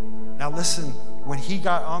 Now listen, when he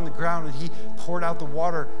got on the ground and he poured out the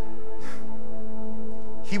water,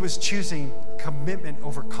 he was choosing commitment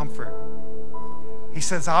over comfort. He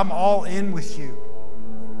says, I'm all in with you.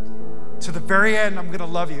 To the very end, I'm going to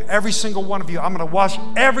love you. Every single one of you. I'm going to wash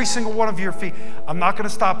every single one of your feet. I'm not going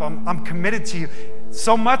to stop. I'm committed to you.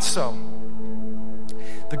 So much so.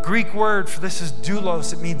 The Greek word for this is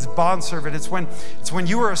doulos. It means bondservant. It's when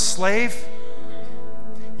you were a slave,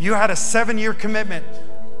 you had a 7-year commitment.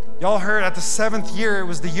 Y'all heard at the 7th year, it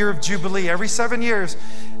was the year of Jubilee. Every 7 years,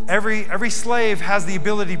 every slave has the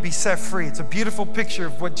ability to be set free. It's a beautiful picture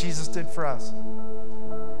of what Jesus did for us.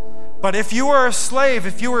 But if you were a slave,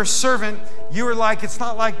 if you were a servant, you were like, it's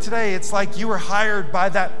not like today. It's like you were hired by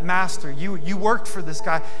that master. You worked for this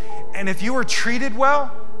guy. And if you were treated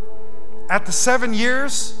well, at the 7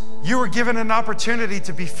 years, you were given an opportunity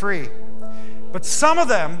to be free. But some of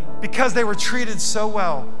them, because they were treated so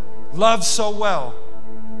well, loved so well,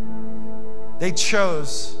 they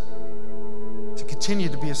chose to continue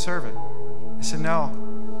to be a servant. They said, no,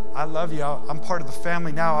 I love you. I'm part of the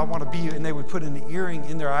family now. I want to be you. And they would put an earring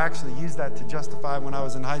in there. I actually used that to justify when I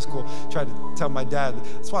was in high school. Tried to tell my dad,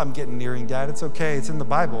 that's why I'm getting an earring, Dad. It's okay. It's in the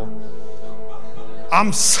Bible.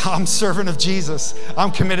 I'm servant of Jesus.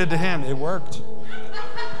 I'm committed to him. It worked.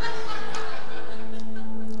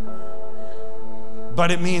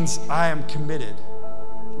 But it means I am committed.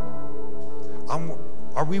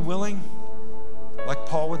 Are we willing, like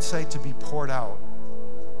Paul would say, to be poured out?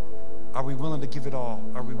 Are we willing to give it all?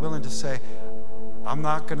 Are we willing to say, I'm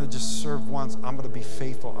not going to just serve once. I'm going to be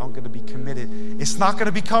faithful. I'm going to be committed. It's not going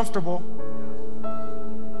to be comfortable.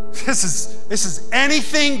 This is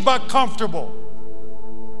anything but comfortable.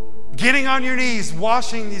 Getting on your knees,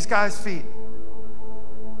 washing these guys' feet.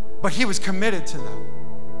 But he was committed to them.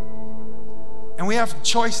 And we have a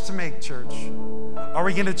choice to make, church. Are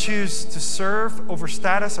we going to choose to serve over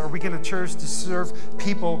status? Or are we going to choose to serve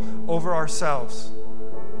people over ourselves?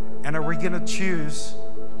 And are we going to choose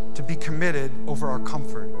to be committed over our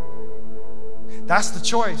comfort? That's the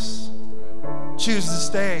choice. Choose this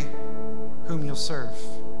day whom you'll serve.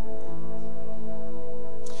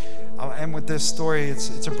 I'll end with this story.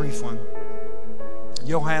 It's a brief one.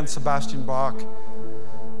 Johann Sebastian Bach,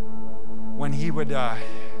 when he would,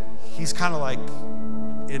 he's kind of like,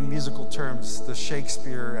 in musical terms, the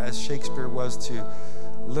Shakespeare, as Shakespeare was to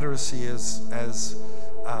literacy,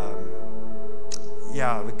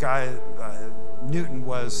 the guy Newton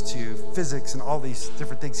was to physics and all these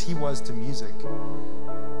different things. He was to music.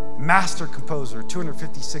 Master composer,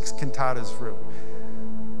 256 cantatas wrote.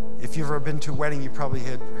 If you've ever been to a wedding, you probably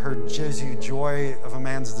had heard Jesu, Joy of a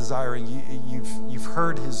Man's Desire, and you've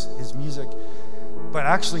heard his music. But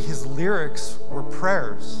actually his lyrics were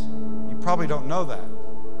prayers. You probably don't know that.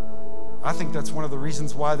 I think that's one of the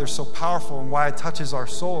reasons why they're so powerful and why it touches our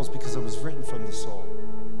souls, because it was written from the soul.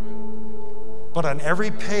 But on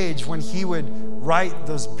every page, when he would write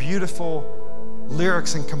those beautiful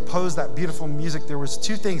lyrics and compose that beautiful music, there was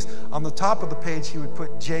two things. On the top of the page, he would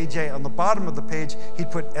put JJ. On the bottom of the page,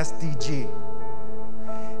 he'd put SDG.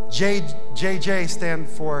 JJ stand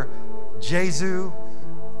for Jesu,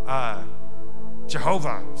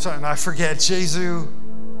 Jehovah. Something I forget. Jesu,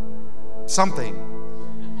 something.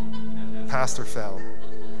 Pastor fell.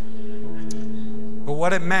 But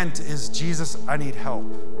what it meant is, Jesus, I need help.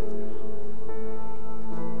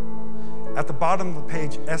 At the bottom of the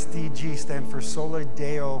page, SDG stand for Soli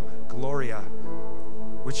Deo Gloria,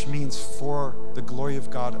 which means for the glory of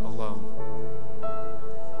God alone.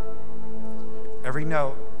 Every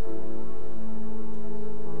note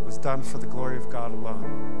was done for the glory of God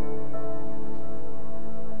alone.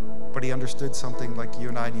 But he understood something like you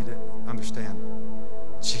and I need to understand.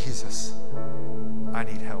 Jesus, I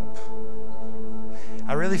need help.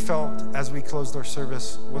 I really felt, as we closed our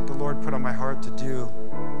service, what the Lord put on my heart to do.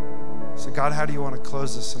 I said, God, how do you want to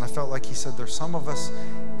close this? And I felt like he said, there's some of us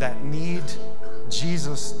that need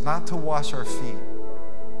Jesus not to wash our feet,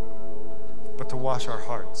 but to wash our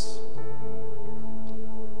hearts.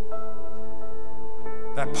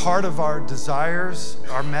 That part of our desires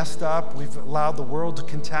are messed up. We've allowed the world to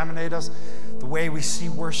contaminate us. The way we see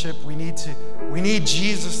worship, we need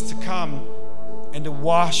Jesus to come and to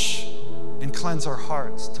wash and cleanse our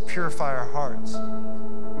hearts, to purify our hearts.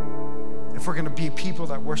 If we're going to be people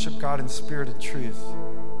that worship God in spirit and truth.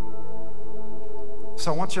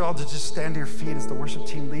 So I want you all to just stand to your feet as the worship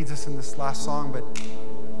team leads us in this last song, but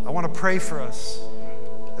I want to pray for us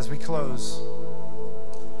as we close.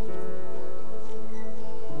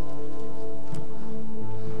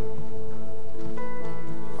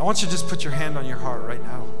 I want you to just put your hand on your heart right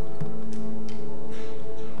now.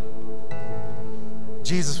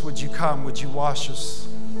 Jesus, would you come? Would you wash us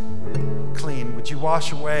clean? Would you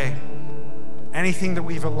wash away anything that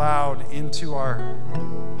we've allowed into our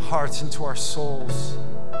hearts, into our souls,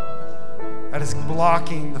 that is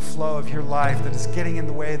blocking the flow of your life, that is getting in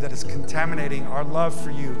the way, that is contaminating our love for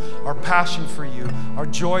you, our passion for you, our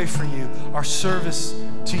joy for you, our service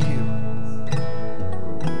to you.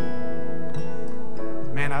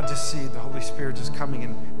 Man, I just see the Holy Spirit just coming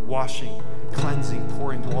and washing, cleansing,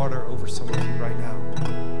 pouring water over some of you right now.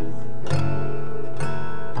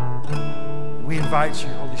 We invite you,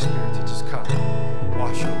 Holy Spirit, to just come,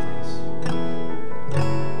 wash over us.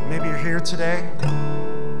 Maybe you're here today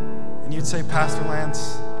and you'd say, Pastor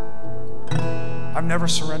Lance, I've never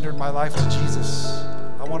surrendered my life to Jesus.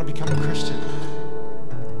 I want to become a Christian.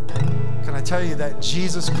 Can I tell you that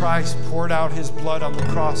Jesus Christ poured out his blood on the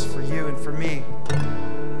cross for you and for me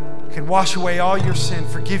can wash away all your sin,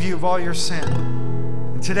 forgive you of all your sin.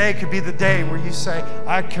 And today could be the day where you say,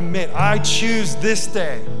 I commit, I choose this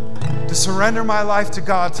day to surrender my life to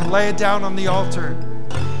God, to lay it down on the altar,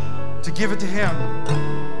 to give it to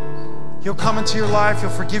Him. He'll come into your life.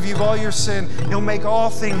 He'll forgive you of all your sin. He'll make all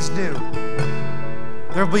things new.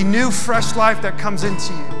 There'll be new, fresh life that comes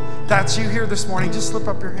into you. That's you here this morning. Just slip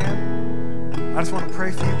up your hand. I just want to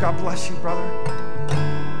pray for you. God bless you, brother.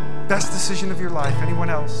 Best decision of your life. Anyone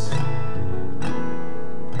else?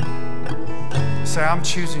 Say, I'm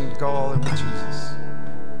choosing to go all in with Jesus.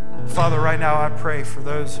 Father, right now I pray for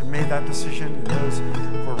those who made that decision and those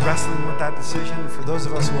who are wrestling with that decision, and for those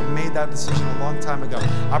of us who have made that decision a long time ago.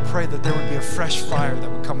 I pray that there would be a fresh fire that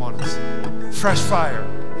would come on us. Fresh fire.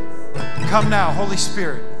 Come now, Holy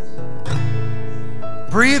Spirit.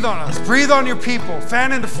 Breathe on us. Breathe on your people.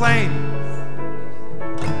 Fan into flame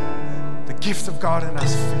the gift of God in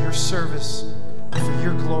us for your service, for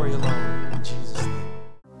your glory alone. In Jesus'